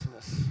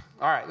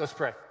All right, let's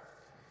pray.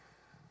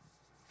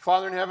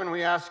 Father in heaven,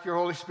 we ask your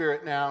Holy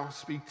Spirit now,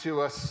 speak to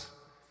us.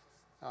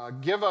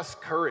 Give us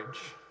courage.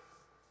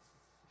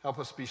 Help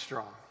us be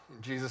strong.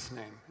 In Jesus'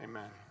 name,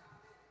 amen.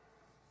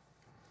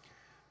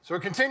 So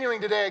we're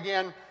continuing today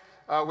again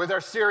with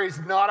our series,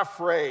 Not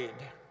Afraid.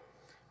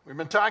 We've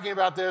been talking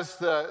about this,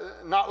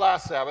 not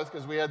last Sabbath,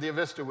 because we had the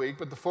Avista week,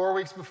 but the 4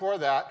 weeks before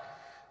that.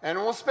 And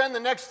we'll spend the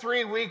next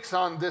 3 weeks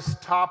on this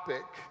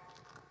topic.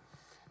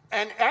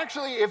 And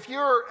actually, if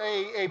you're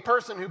a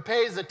person who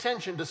pays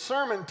attention to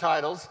sermon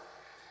titles,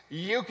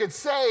 you could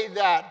say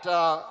that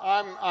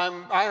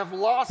I have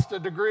lost a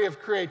degree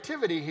of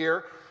creativity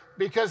here,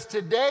 because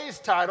today's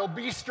title,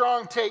 Be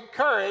Strong, Take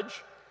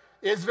Courage,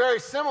 is very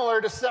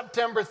similar to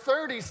September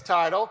 30's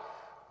title,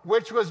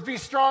 which was Be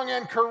Strong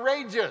and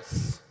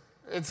Courageous.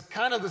 It's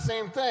kind of the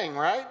same thing,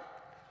 right?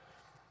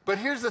 But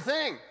here's the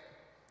thing.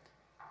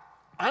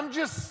 I'm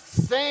just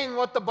saying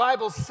what the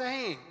Bible's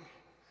saying.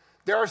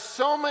 There are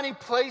so many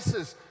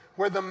places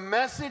where the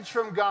message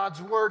from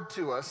God's word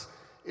to us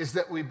is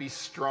that we be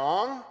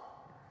strong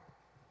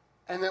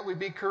and that we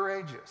be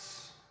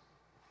courageous.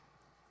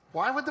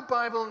 Why would the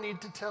Bible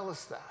need to tell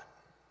us that?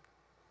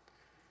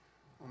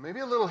 Well, maybe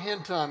a little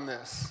hint on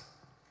this.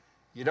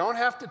 You don't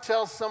have to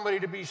tell somebody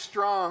to be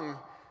strong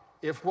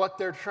if what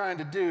they're trying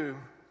to do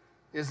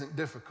isn't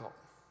difficult.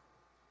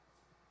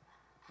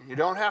 You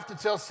don't have to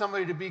tell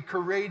somebody to be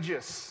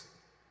courageous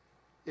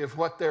if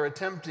what they're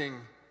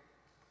attempting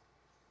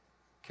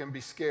can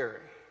be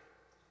scary.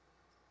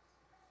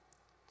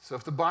 So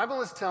if the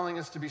Bible is telling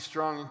us to be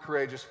strong and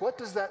courageous, what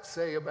does that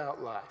say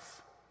about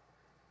life?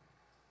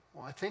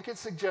 Well, I think it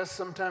suggests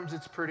sometimes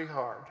it's pretty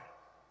hard.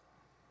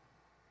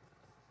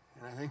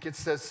 And I think it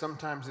says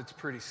sometimes it's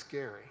pretty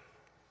scary.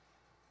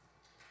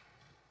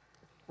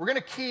 We're going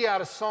to key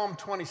out of Psalm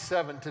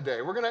 27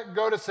 today. We're going to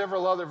go to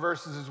several other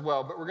verses as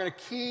well, but we're going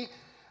to key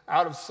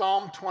out of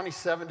Psalm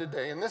 27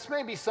 today. And this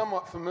may be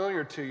somewhat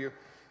familiar to you.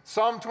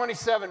 Psalm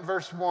 27,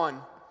 verse 1.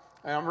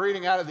 And I'm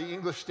reading out of the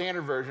English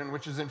Standard Version,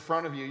 which is in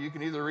front of you. You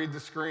can either read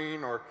the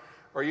screen or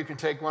you can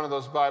take one of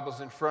those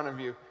Bibles in front of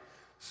you.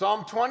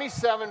 Psalm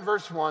 27,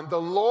 verse 1. The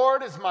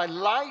Lord is my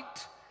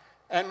light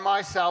and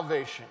my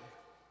salvation.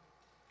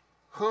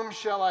 Whom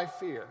shall I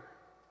fear?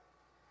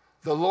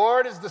 The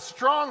Lord is the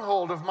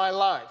stronghold of my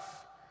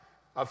life.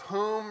 Of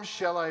whom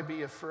shall I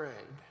be afraid?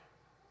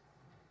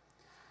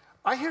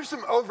 I hear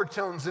some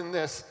overtones in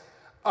this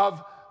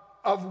of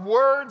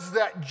words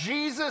that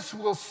Jesus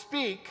will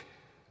speak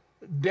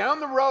down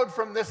the road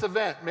from this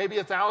event, maybe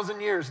 1,000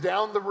 years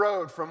down the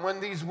road from when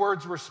these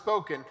words were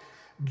spoken.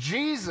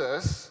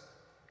 Jesus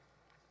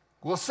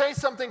will say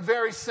something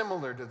very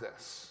similar to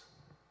this.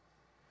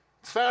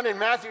 It's found in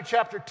Matthew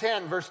chapter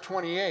 10, verse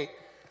 28.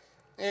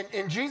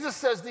 And Jesus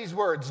says these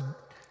words,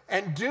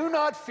 "And do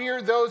not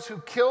fear those who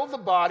kill the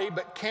body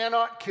but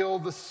cannot kill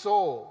the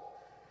soul.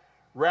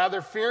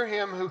 Rather fear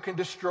him who can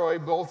destroy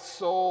both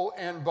soul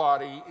and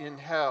body in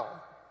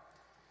hell."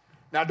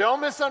 Now don't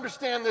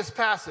misunderstand this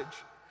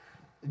passage.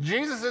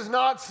 Jesus is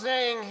not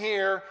saying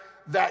here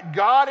that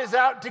God is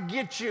out to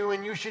get you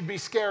and you should be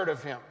scared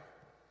of him.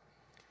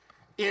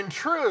 In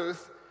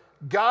truth,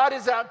 God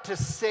is out to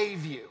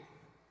save you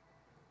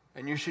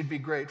and you should be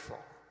grateful.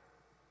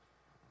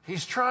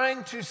 He's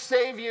trying to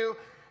save you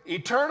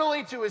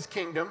eternally to his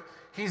kingdom.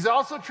 He's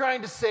also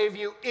trying to save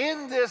you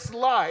in this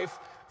life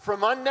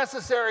from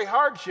unnecessary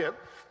hardship,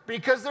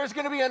 because there's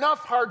going to be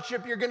enough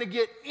hardship you're going to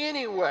get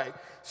anyway.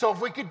 So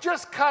if we could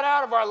just cut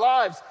out of our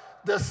lives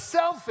the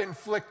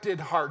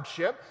self-inflicted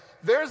hardship,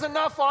 there's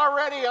enough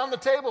already on the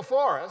table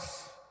for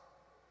us.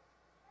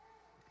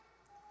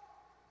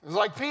 It's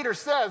like Peter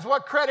says,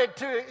 what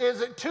credit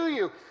is it to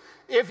you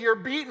if you're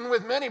beaten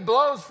with many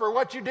blows for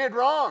what you did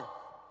wrong?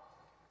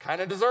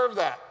 Kind of deserve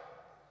that.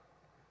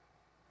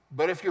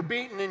 But if you're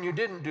beaten and you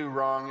didn't do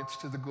wrong, it's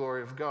to the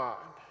glory of God.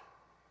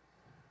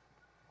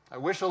 I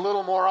wish a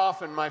little more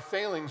often my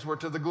failings were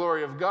to the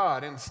glory of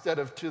God instead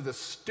of to the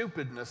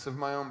stupidness of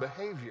my own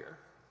behavior.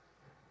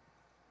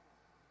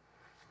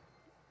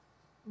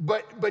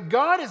 But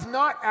God is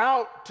not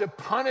out to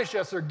punish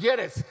us or get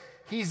us.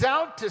 He's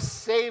out to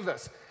save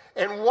us.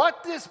 And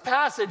what this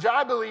passage,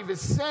 I believe, is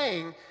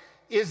saying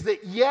is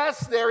that,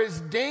 yes, there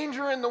is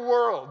danger in the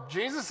world.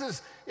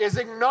 Jesus is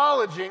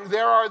acknowledging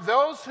there are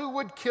those who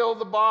would kill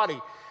the body.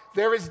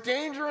 There is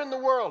danger in the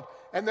world,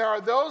 and there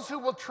are those who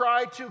will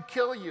try to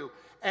kill you,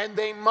 and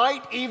they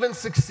might even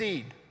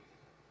succeed.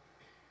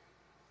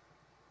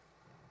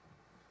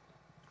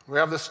 We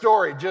have the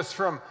story just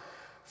from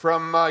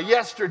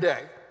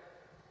yesterday,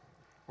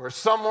 where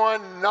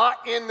someone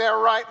not in their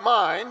right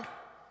mind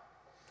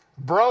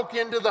broke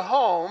into the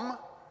home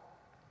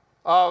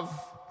of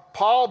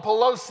Paul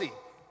Pelosi,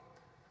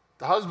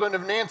 the husband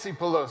of Nancy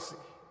Pelosi,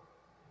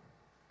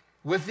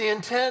 with the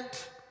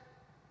intent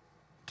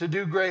to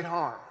do great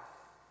harm.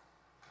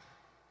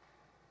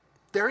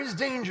 There is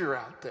danger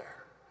out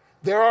there.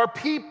 There are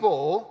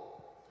people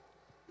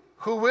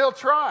who will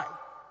try.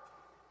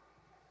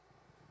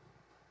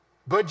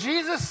 But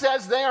Jesus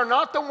says they are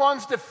not the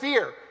ones to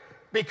fear,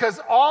 because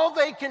all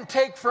they can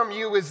take from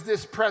you is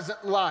this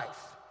present life.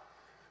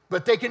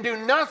 but they can do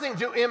nothing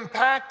to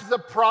impact the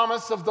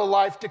promise of the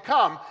life to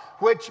come,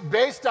 which,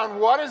 based on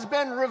what has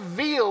been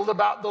revealed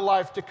about the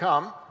life to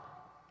come,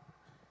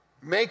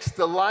 makes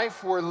the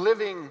life we're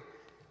living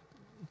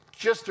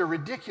just a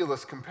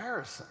ridiculous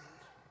comparison.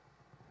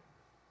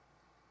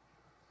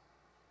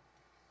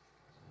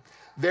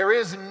 There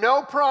is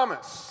no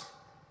promise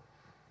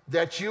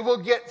that you will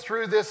get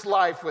through this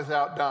life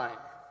without dying.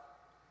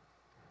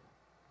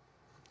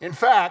 In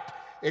fact,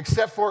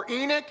 except for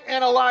Enoch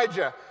and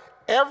Elijah,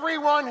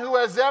 everyone who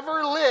has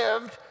ever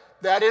lived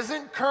that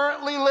isn't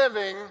currently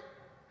living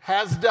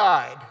has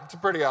died. It's a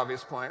pretty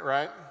obvious point,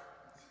 right?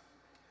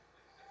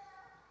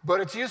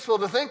 But it's useful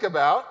to think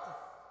about.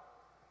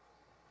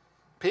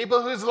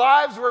 People whose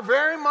lives were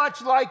very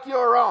much like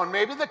your own.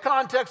 Maybe the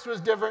context was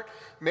different.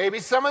 Maybe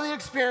some of the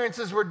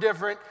experiences were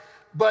different.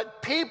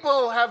 But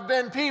people have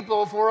been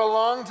people for a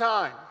long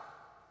time.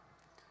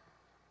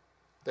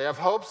 They have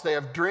hopes, they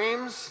have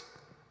dreams,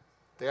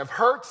 they have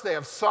hurts, they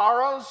have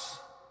sorrows.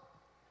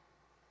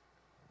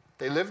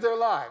 They live their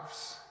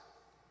lives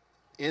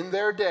in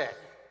their day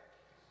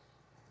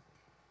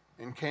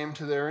and came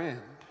to their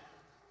end.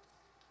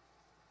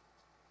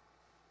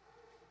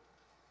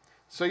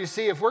 So you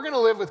see, if we're going to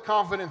live with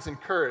confidence and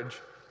courage,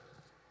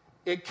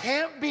 it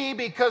can't be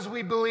because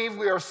we believe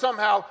we are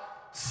somehow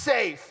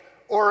safe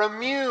or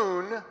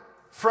immune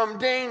from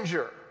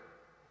danger.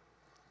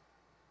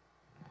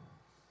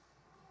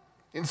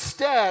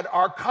 Instead,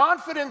 our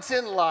confidence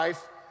in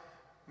life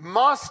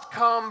must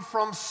come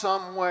from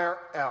somewhere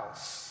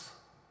else.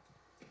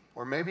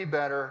 Or maybe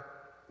better,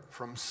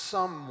 from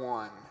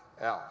someone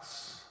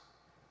else.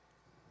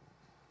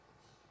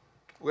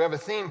 We have a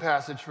theme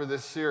passage for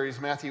this series,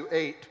 Matthew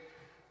 8,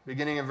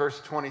 beginning in verse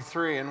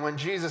 23. And when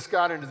Jesus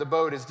got into the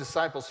boat, his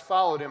disciples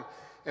followed him.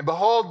 And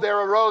behold, there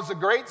arose a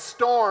great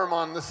storm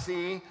on the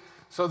sea,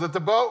 so that the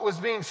boat was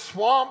being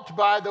swamped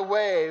by the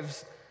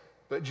waves,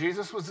 but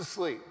Jesus was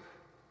asleep.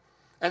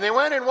 And they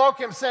went and woke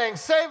him, saying,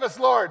 "Save us,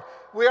 Lord,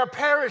 we are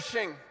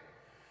perishing."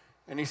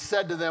 And he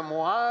said to them,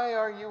 "Why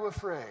are you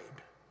afraid,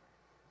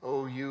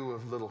 O you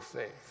of little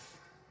faith?"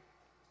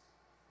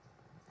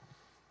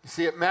 You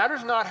see, it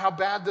matters not how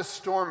bad the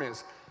storm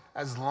is,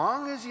 as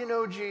long as you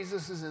know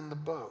Jesus is in the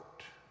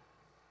boat.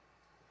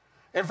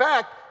 In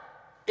fact,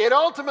 it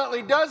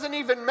ultimately doesn't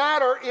even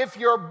matter if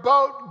your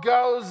boat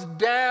goes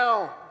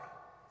down.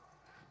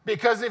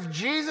 Because if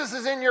Jesus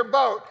is in your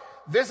boat,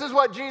 this is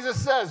what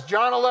Jesus says.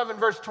 John 11,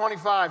 verse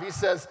 25. He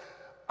says,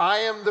 "I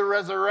am the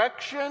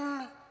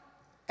resurrection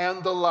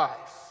and the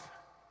life.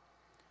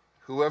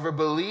 Whoever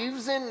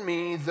believes in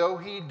me, though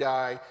he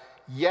die,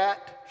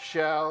 yet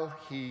shall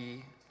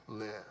he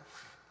live."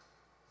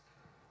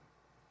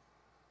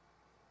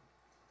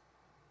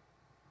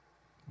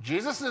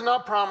 Jesus does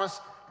not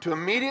promise to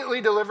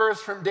immediately deliver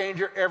us from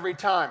danger every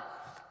time,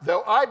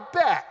 though I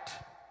bet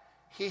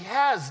he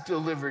has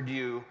delivered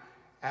you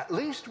at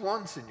least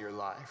once in your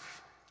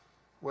life,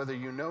 whether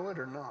you know it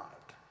or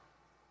not.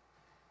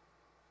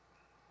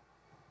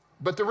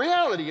 But the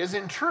reality is,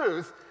 in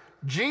truth,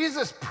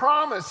 Jesus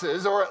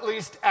promises, or at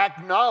least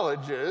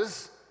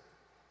acknowledges,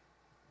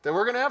 that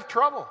we're going to have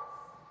trouble.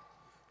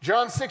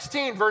 John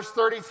 16, verse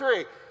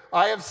 33,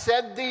 "I have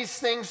said these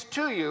things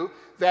to you,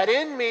 that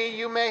in me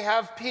you may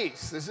have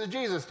peace." This is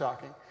Jesus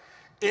talking.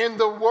 "In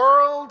the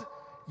world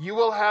you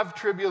will have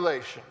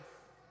tribulation.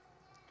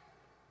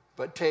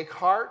 But take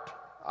heart,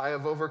 I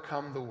have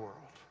overcome the world."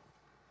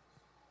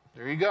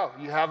 There you go.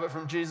 You have it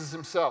from Jesus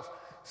himself.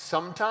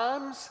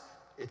 Sometimes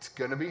it's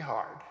going to be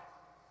hard.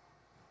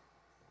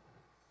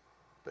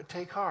 But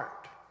take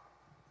heart.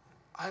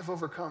 I've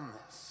overcome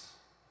this.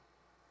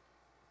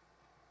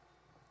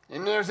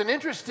 And there's an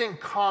interesting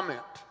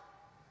comment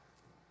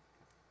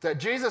that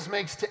Jesus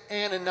makes to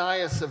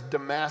Ananias of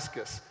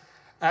Damascus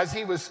as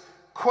he was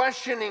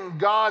questioning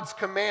God's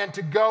command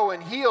to go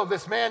and heal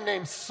this man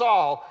named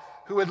Saul,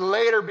 who would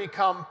later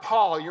become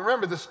Paul. You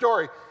remember the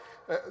story.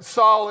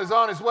 Saul is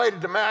on his way to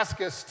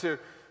Damascus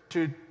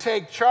to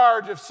take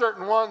charge of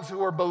certain ones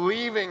who are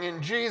believing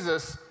in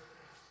Jesus.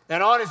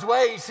 And on his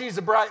way, he sees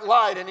a bright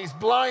light and he's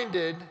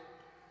blinded.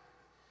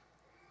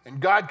 And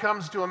God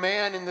comes to a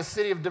man in the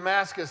city of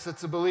Damascus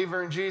that's a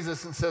believer in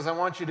Jesus and says, "I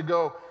want you to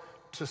go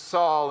to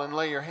Saul and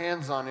lay your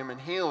hands on him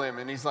and heal him."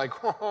 And he's like,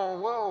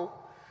 whoa,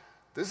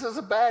 this is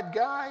a bad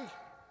guy.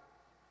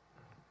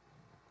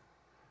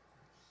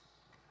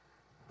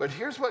 But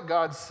here's what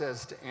God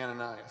says to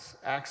Ananias.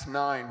 Acts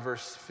 9,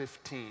 verse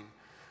 15.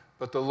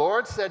 "But the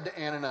Lord said to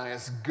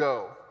Ananias,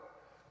 'Go,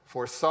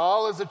 for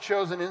Saul is a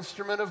chosen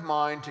instrument of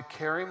mine to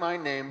carry my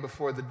name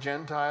before the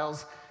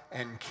Gentiles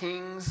and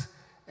kings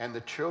and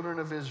the children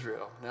of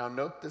Israel.'" Now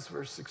note this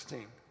verse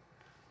 16.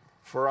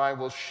 "For I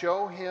will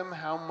show him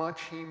how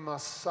much he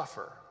must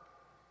suffer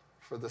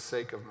for the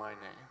sake of my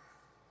name."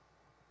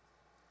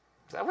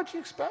 Is that what you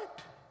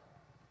expect?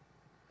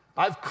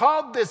 I've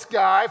called this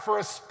guy for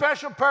a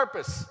special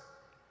purpose.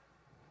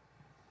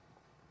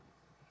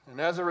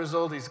 And as a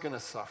result, he's going to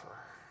suffer.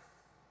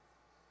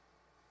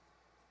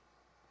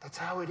 That's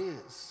how it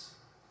is.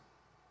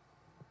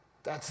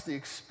 That's the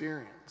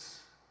experience.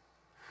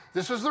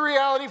 This was the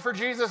reality for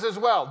Jesus as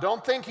well.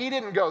 Don't think he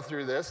didn't go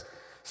through this.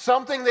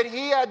 Something that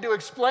he had to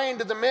explain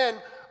to the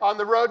men on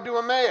the road to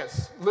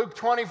Emmaus. Luke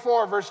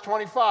 24, verse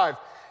 25.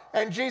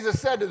 And Jesus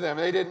said to them,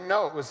 they didn't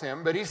know it was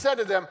him, but he said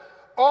to them,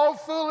 "O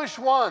foolish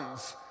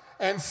ones,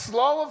 and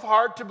slow of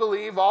heart to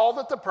believe all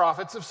that the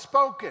prophets have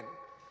spoken.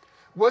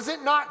 Was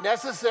it not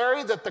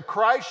necessary that the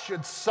Christ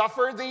should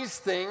suffer these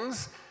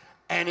things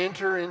and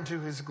enter into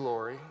his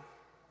glory?"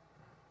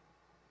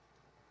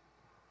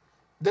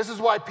 This is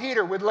why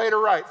Peter would later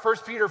write,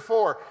 1 Peter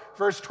 4,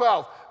 verse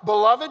 12,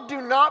 "Beloved,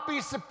 do not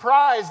be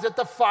surprised at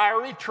the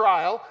fiery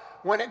trial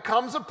when it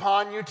comes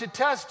upon you to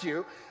test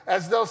you,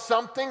 as though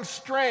something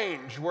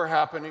strange were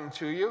happening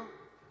to you.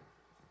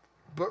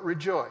 But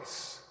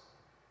rejoice,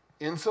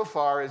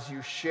 insofar as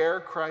you share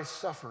Christ's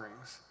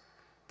sufferings,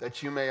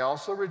 that you may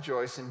also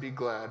rejoice and be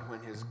glad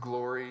when his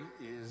glory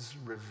is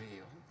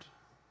revealed."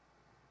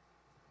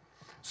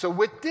 So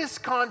with this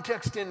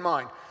context in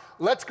mind,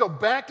 let's go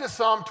back to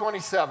Psalm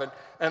 27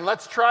 and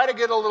let's try to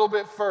get a little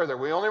bit further.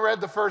 We only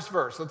read the first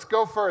verse. Let's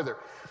go further.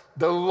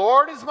 "The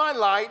Lord is my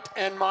light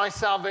and my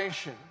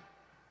salvation.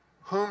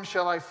 Whom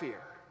shall I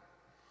fear?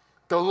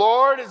 The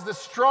Lord is the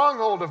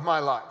stronghold of my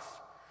life.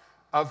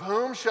 Of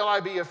whom shall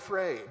I be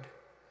afraid?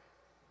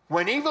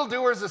 When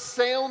evildoers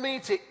assail me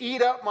to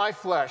eat up my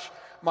flesh,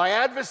 my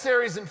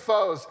adversaries and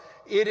foes,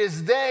 it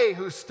is they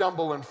who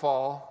stumble and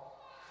fall.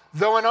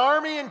 Though an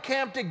army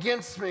encamped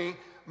against me,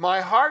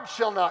 my heart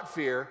shall not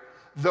fear.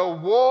 Though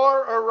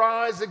war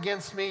arise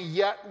against me,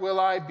 yet will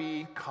I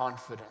be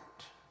confident."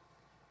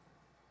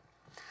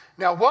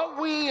 Now, what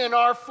we in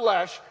our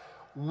flesh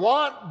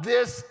want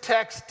this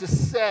text to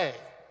say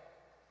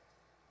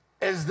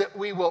is that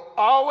we will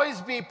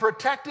always be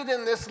protected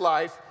in this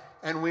life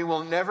and we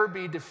will never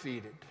be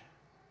defeated.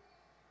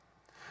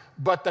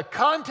 But the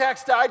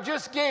context I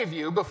just gave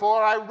you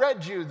before I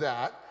read you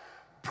that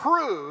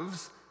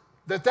proves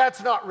that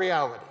that's not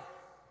reality.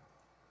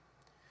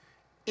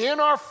 In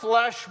our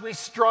flesh, we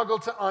struggle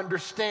to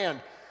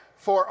understand,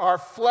 for our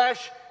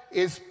flesh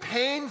is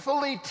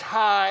painfully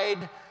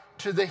tied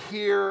to the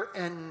here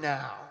and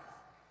now.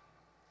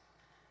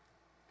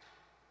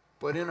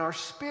 But in our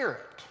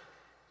spirit,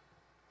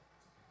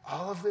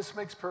 all of this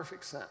makes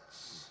perfect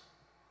sense.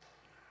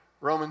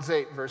 Romans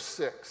 8, verse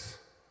 6.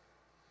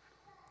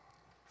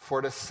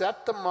 "For to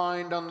set the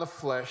mind on the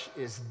flesh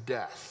is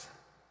death,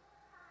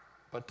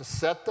 but to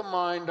set the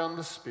mind on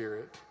the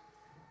Spirit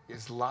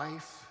is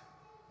life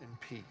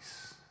and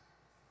peace."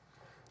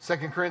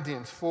 2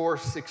 Corinthians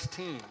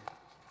 4:16.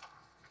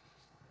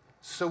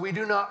 "So we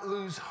do not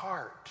lose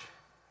heart.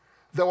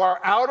 Though our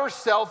outer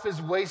self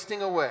is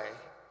wasting away,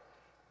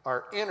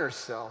 our inner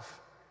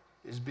self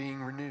is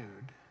being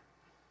renewed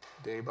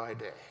day by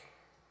day."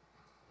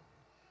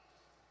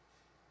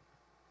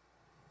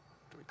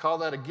 Do we call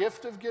that a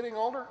gift of getting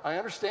older? I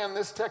understand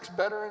this text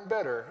better and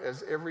better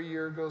as every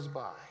year goes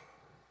by.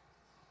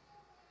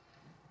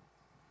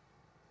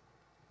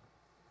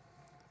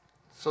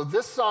 So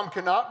this psalm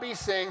cannot be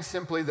saying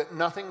simply that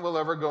nothing will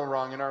ever go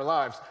wrong in our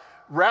lives.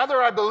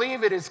 Rather, I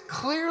believe it is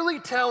clearly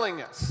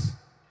telling us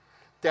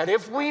that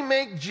if we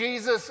make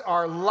Jesus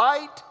our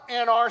light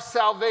and our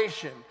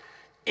salvation,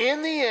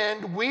 in the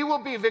end, we will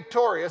be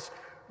victorious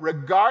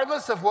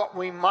regardless of what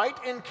we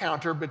might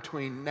encounter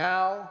between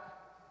now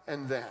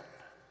and then.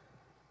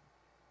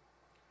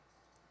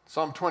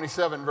 Psalm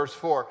 27, verse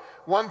 4.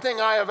 "One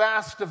thing I have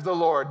asked of the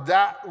Lord,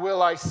 that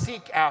will I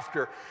seek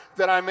after,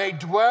 that I may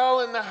dwell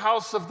in the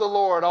house of the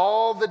Lord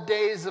all the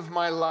days of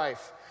my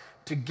life,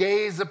 to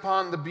gaze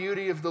upon the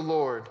beauty of the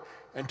Lord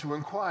and to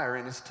inquire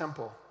in his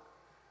temple.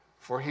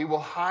 For he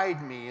will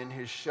hide me in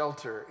his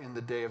shelter in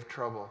the day of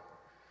trouble.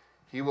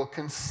 He will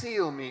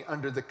conceal me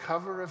under the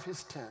cover of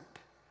his tent.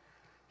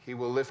 He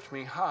will lift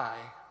me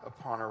high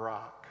upon a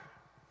rock."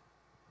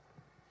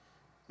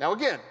 Now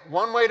again,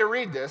 one way to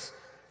read this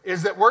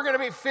is that we're going to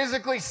be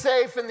physically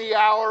safe in the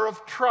hour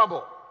of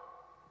trouble.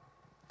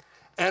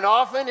 And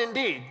often,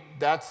 indeed,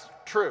 that's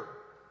true.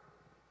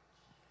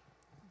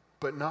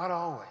 But not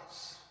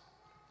always.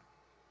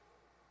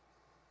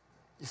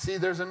 You see,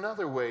 there's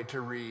another way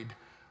to read,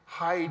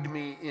 "Hide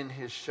me in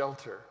his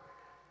shelter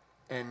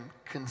and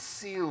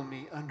conceal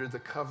me under the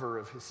cover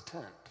of his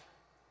tent."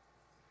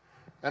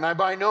 And I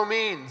by no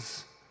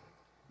means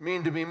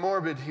mean to be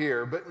morbid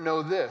here, but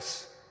know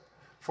this: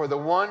 for the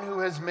one who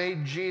has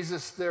made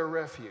Jesus their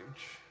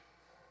refuge,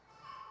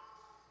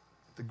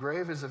 the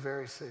grave is a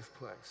very safe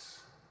place.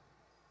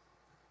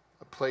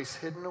 A place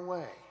hidden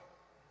away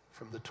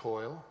from the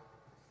toil,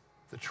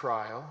 the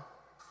trial,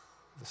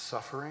 the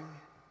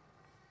suffering,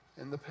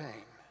 and the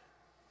pain.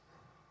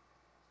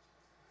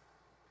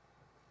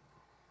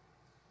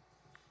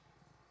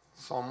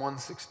 Psalm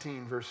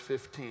 116, verse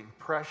 15.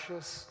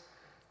 "Precious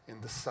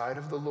in the sight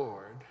of the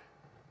Lord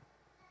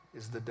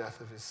is the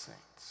death of his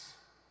saints."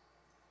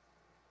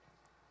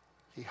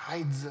 He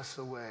hides us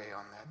away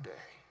on that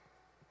day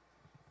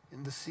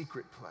in the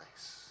secret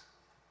place.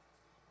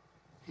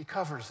 He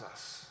covers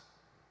us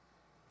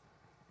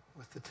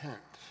with the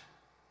tent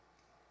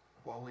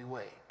while we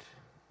wait.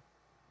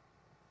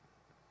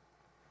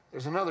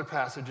 There's another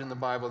passage in the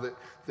Bible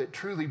that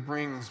truly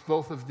brings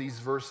both of these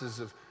verses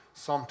of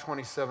Psalm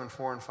 27,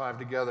 4 and 5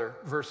 together.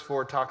 Verse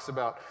 4 talks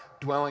about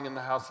dwelling in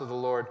the house of the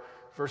Lord.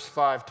 Verse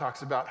 5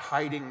 talks about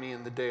hiding me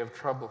in the day of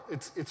trouble.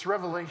 It's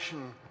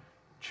Revelation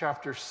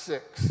chapter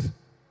 6,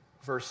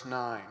 verse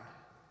 9.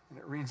 And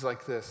it reads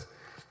like this.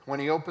 When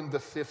he opened the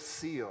fifth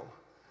seal,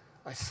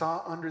 I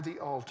saw under the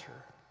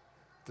altar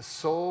the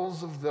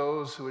souls of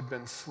those who had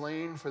been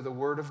slain for the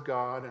word of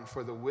God and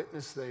for the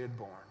witness they had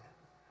borne.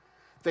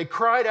 They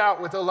cried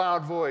out with a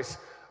loud voice,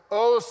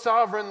 O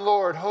sovereign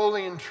Lord,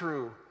 holy and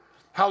true,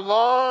 how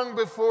long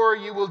before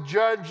you will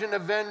judge and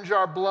avenge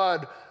our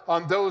blood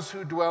on those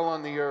who dwell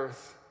on the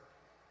earth?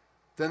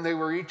 Then they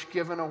were each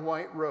given a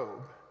white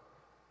robe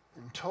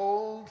and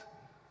told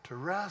to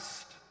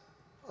rest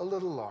a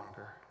little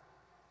longer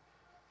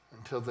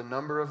until the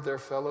number of their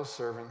fellow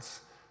servants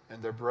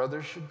and their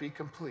brothers should be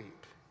complete,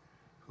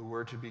 who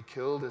were to be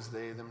killed as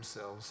they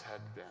themselves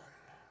had been.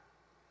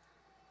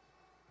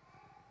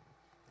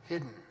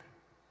 Hidden,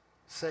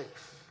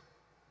 safe,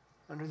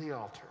 under the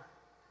altar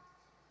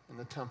in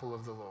the temple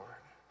of the Lord,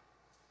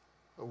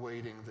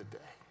 awaiting the day.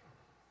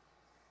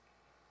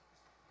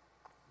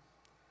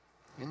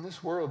 In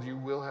this world, you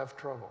will have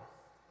trouble.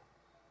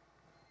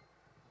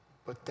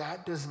 But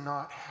that does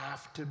not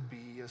have to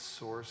be a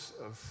source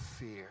of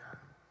fear.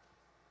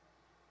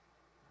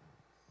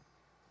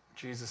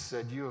 Jesus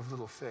said, you have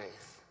little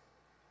faith.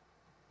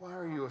 Why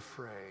are you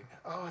afraid?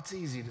 Oh, it's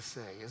easy to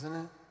say, isn't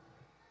it?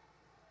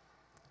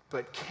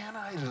 But can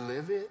I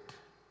live it?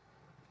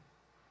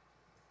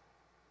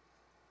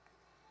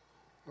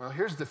 Well,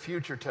 here's the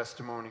future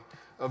testimony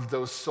of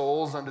those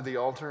souls under the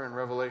altar in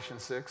Revelation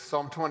 6.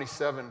 Psalm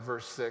 27,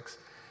 verse 6.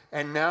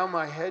 And now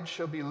my head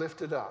shall be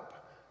lifted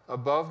up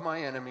above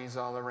my enemies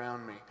all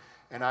around me,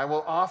 and I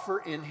will offer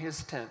in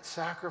his tent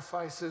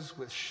sacrifices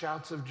with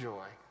shouts of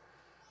joy.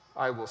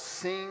 I will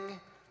sing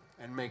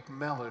and make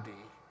melody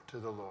to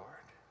the Lord.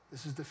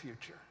 This is the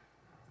future.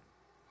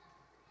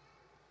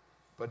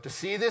 But to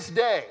see this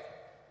day,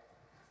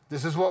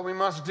 this is what we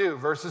must do.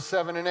 Verses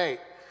 7 and 8.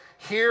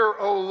 Hear,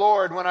 O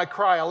Lord, when I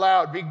cry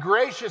aloud. Be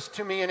gracious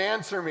to me and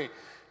answer me.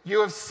 You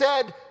have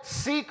said,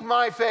 seek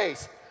my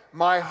face.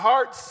 My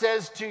heart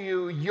says to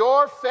you,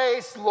 your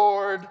face,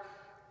 Lord,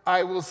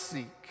 I will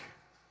seek.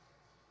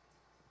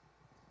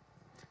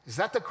 Is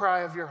that the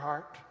cry of your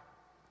heart?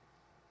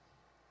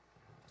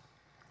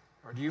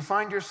 Or do you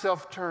find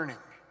yourself turning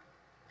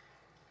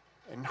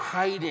and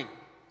hiding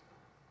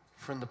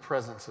from the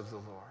presence of the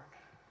Lord?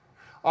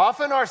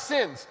 Often our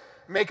sins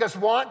make us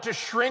want to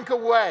shrink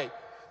away.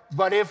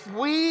 But if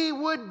we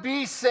would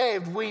be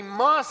saved, we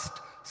must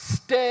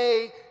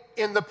stay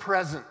in the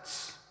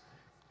presence,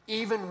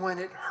 even when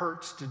it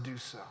hurts to do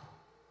so.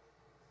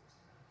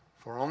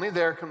 For only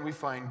there can we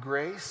find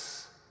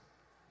grace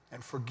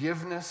and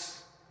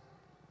forgiveness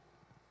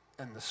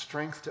and the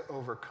strength to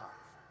overcome.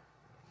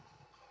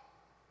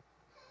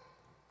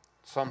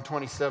 Psalm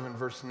 27,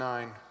 verse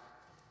 9,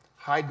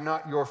 hide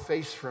not your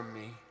face from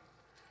me.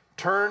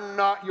 Turn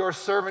not your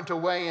servant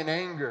away in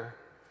anger.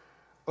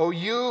 O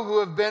you who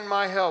have been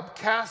my help,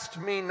 cast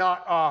me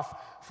not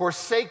off.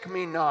 Forsake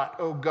me not,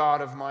 O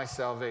God of my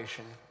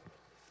salvation.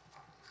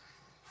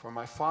 For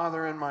my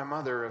father and my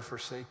mother have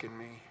forsaken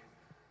me,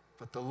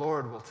 but the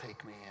Lord will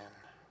take me in.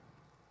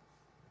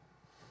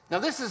 Now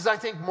this is, I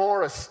think,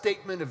 more a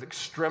statement of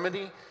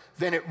extremity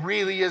than it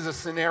really is a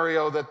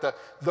scenario that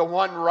the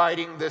one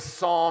writing this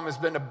psalm has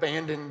been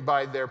abandoned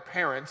by their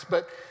parents.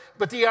 But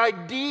the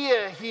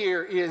idea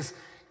here is,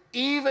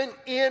 even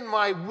in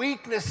my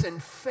weakness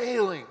and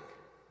failing,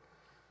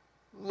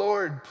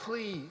 Lord,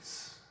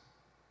 please,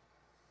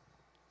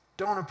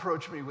 don't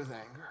approach me with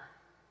anger,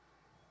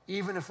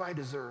 even if I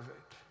deserve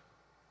it.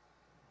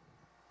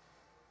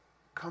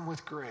 Come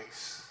with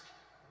grace.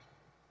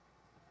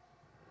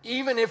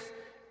 Even if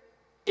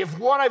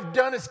what I've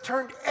done has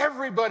turned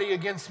everybody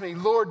against me,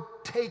 Lord,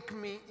 take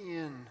me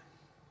in.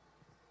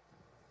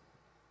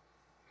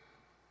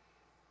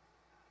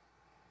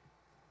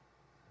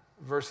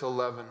 Verse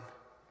 11,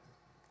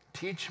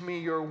 teach me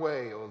your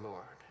way, O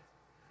Lord,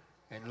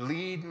 and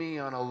lead me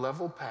on a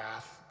level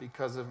path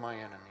because of my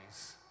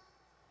enemies.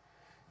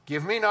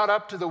 Give me not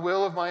up to the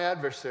will of my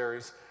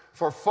adversaries,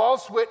 for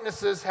false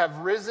witnesses have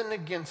risen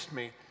against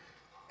me,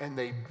 and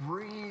they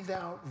breathe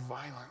out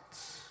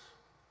violence.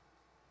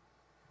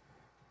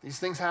 These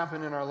things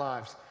happen in our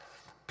lives.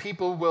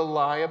 People will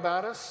lie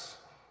about us.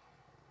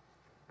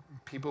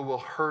 People will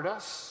hurt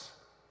us.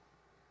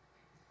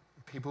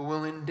 People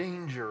will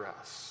endanger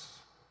us.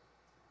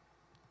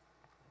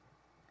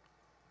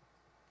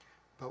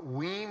 But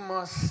we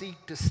must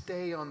seek to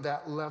stay on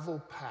that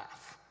level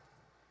path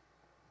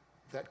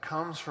that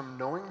comes from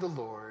knowing the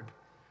Lord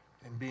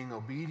and being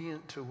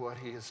obedient to what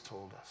he has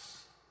told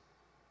us.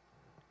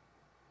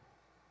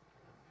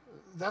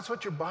 That's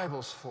what your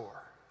Bible's for.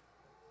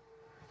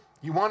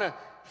 You want to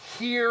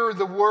hear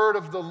the word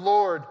of the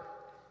Lord.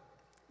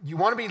 You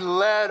want to be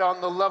led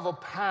on the level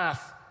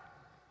path.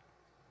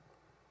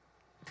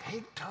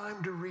 Take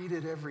time to read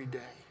it every day.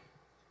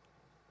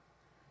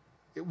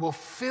 It will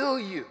fill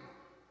you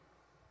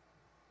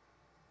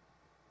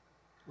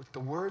with the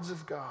words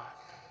of God.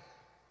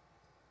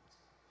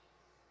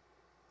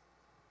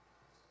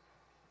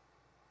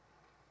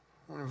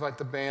 I want to invite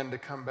the band to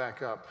come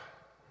back up.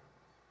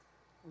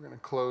 We're going to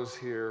close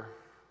here.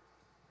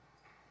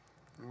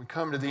 When we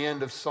come to the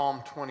end of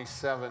Psalm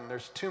 27,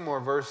 there's 2 more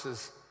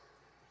verses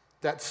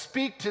that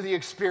speak to the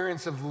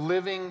experience of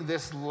living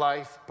this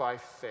life by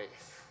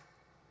faith.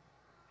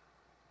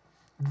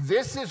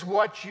 This is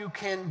what you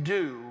can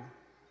do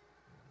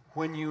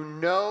when you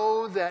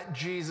know that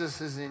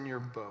Jesus is in your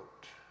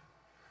boat.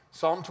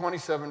 Psalm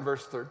 27,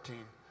 verse 13.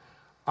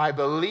 I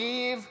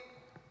believe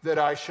that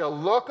I shall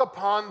look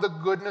upon the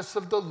goodness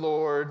of the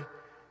Lord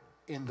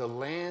in the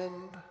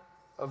land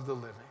of the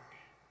living.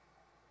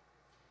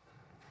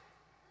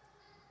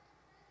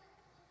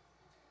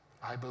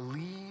 I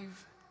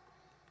believe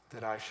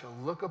that I shall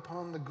look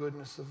upon the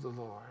goodness of the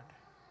Lord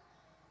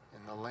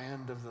in the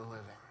land of the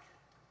living.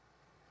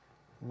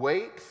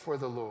 Wait for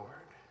the Lord.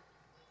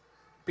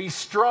 Be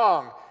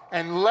strong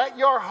and let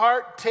your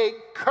heart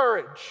take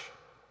courage.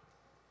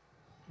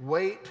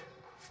 Wait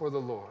for the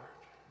Lord.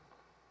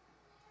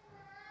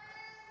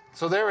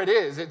 So there it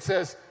is. It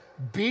says,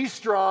 be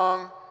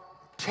strong,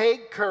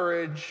 take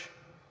courage,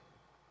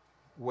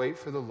 wait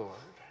for the Lord.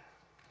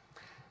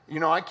 You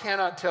know, I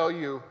cannot tell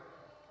you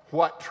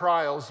what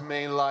trials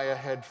may lie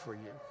ahead for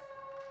you.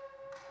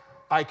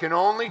 I can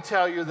only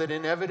tell you that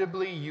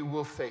inevitably you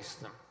will face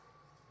them.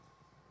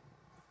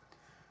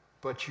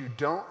 But you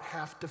don't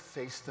have to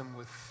face them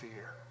with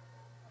fear.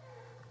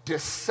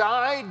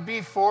 Decide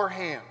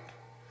beforehand.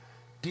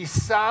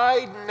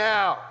 Decide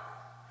now.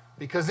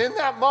 Because in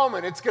that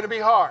moment, it's going to be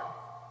hard.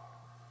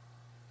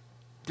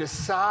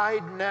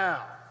 Decide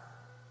now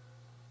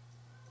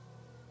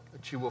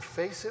that you will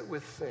face it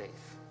with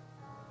faith.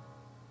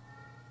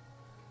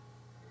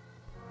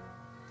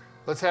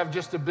 Let's have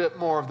just a bit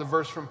more of the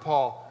verse from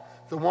Paul.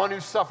 The one who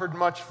suffered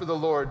much for the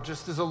Lord,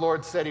 just as the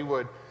Lord said he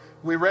would.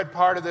 We read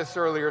part of this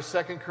earlier,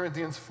 2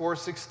 Corinthians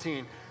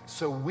 4:16.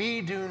 So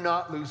we do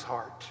not lose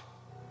heart.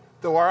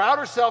 Though our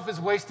outer self is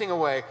wasting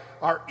away,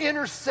 our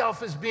inner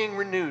self is being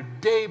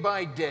renewed day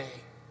by day.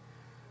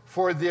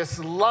 For this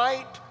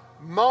light,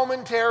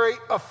 momentary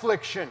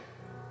affliction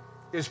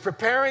is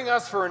preparing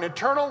us for an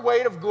eternal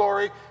weight of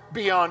glory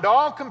beyond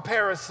all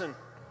comparison,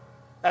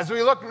 as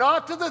we look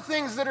not to the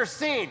things that are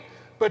seen,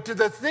 but to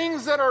the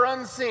things that are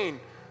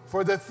unseen.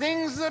 For the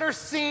things that are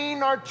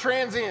seen are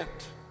transient,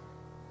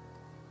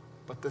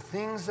 but the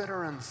things that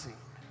are unseen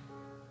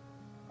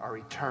are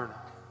eternal.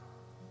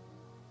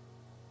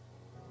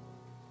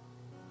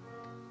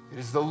 It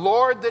is the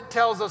Lord that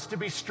tells us to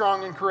be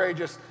strong and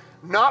courageous,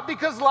 not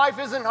because life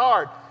isn't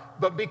hard,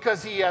 but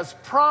because he has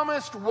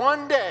promised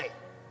one day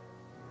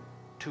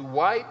to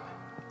wipe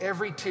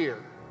every tear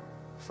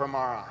from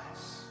our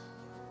eyes.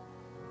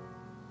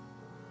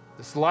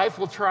 This life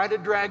will try to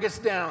drag us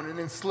down and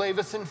enslave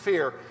us in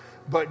fear,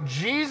 but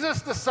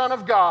Jesus, the Son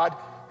of God,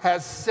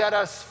 has set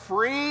us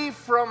free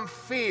from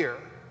fear,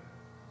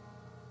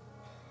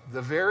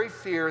 the very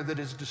fear that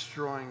is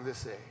destroying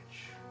this age.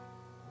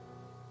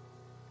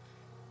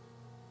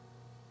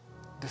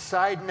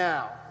 Decide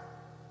now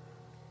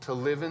to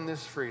live in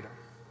this freedom.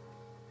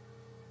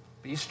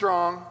 Be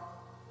strong,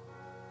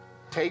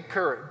 take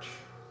courage,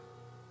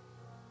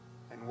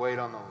 and wait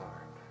on the Lord.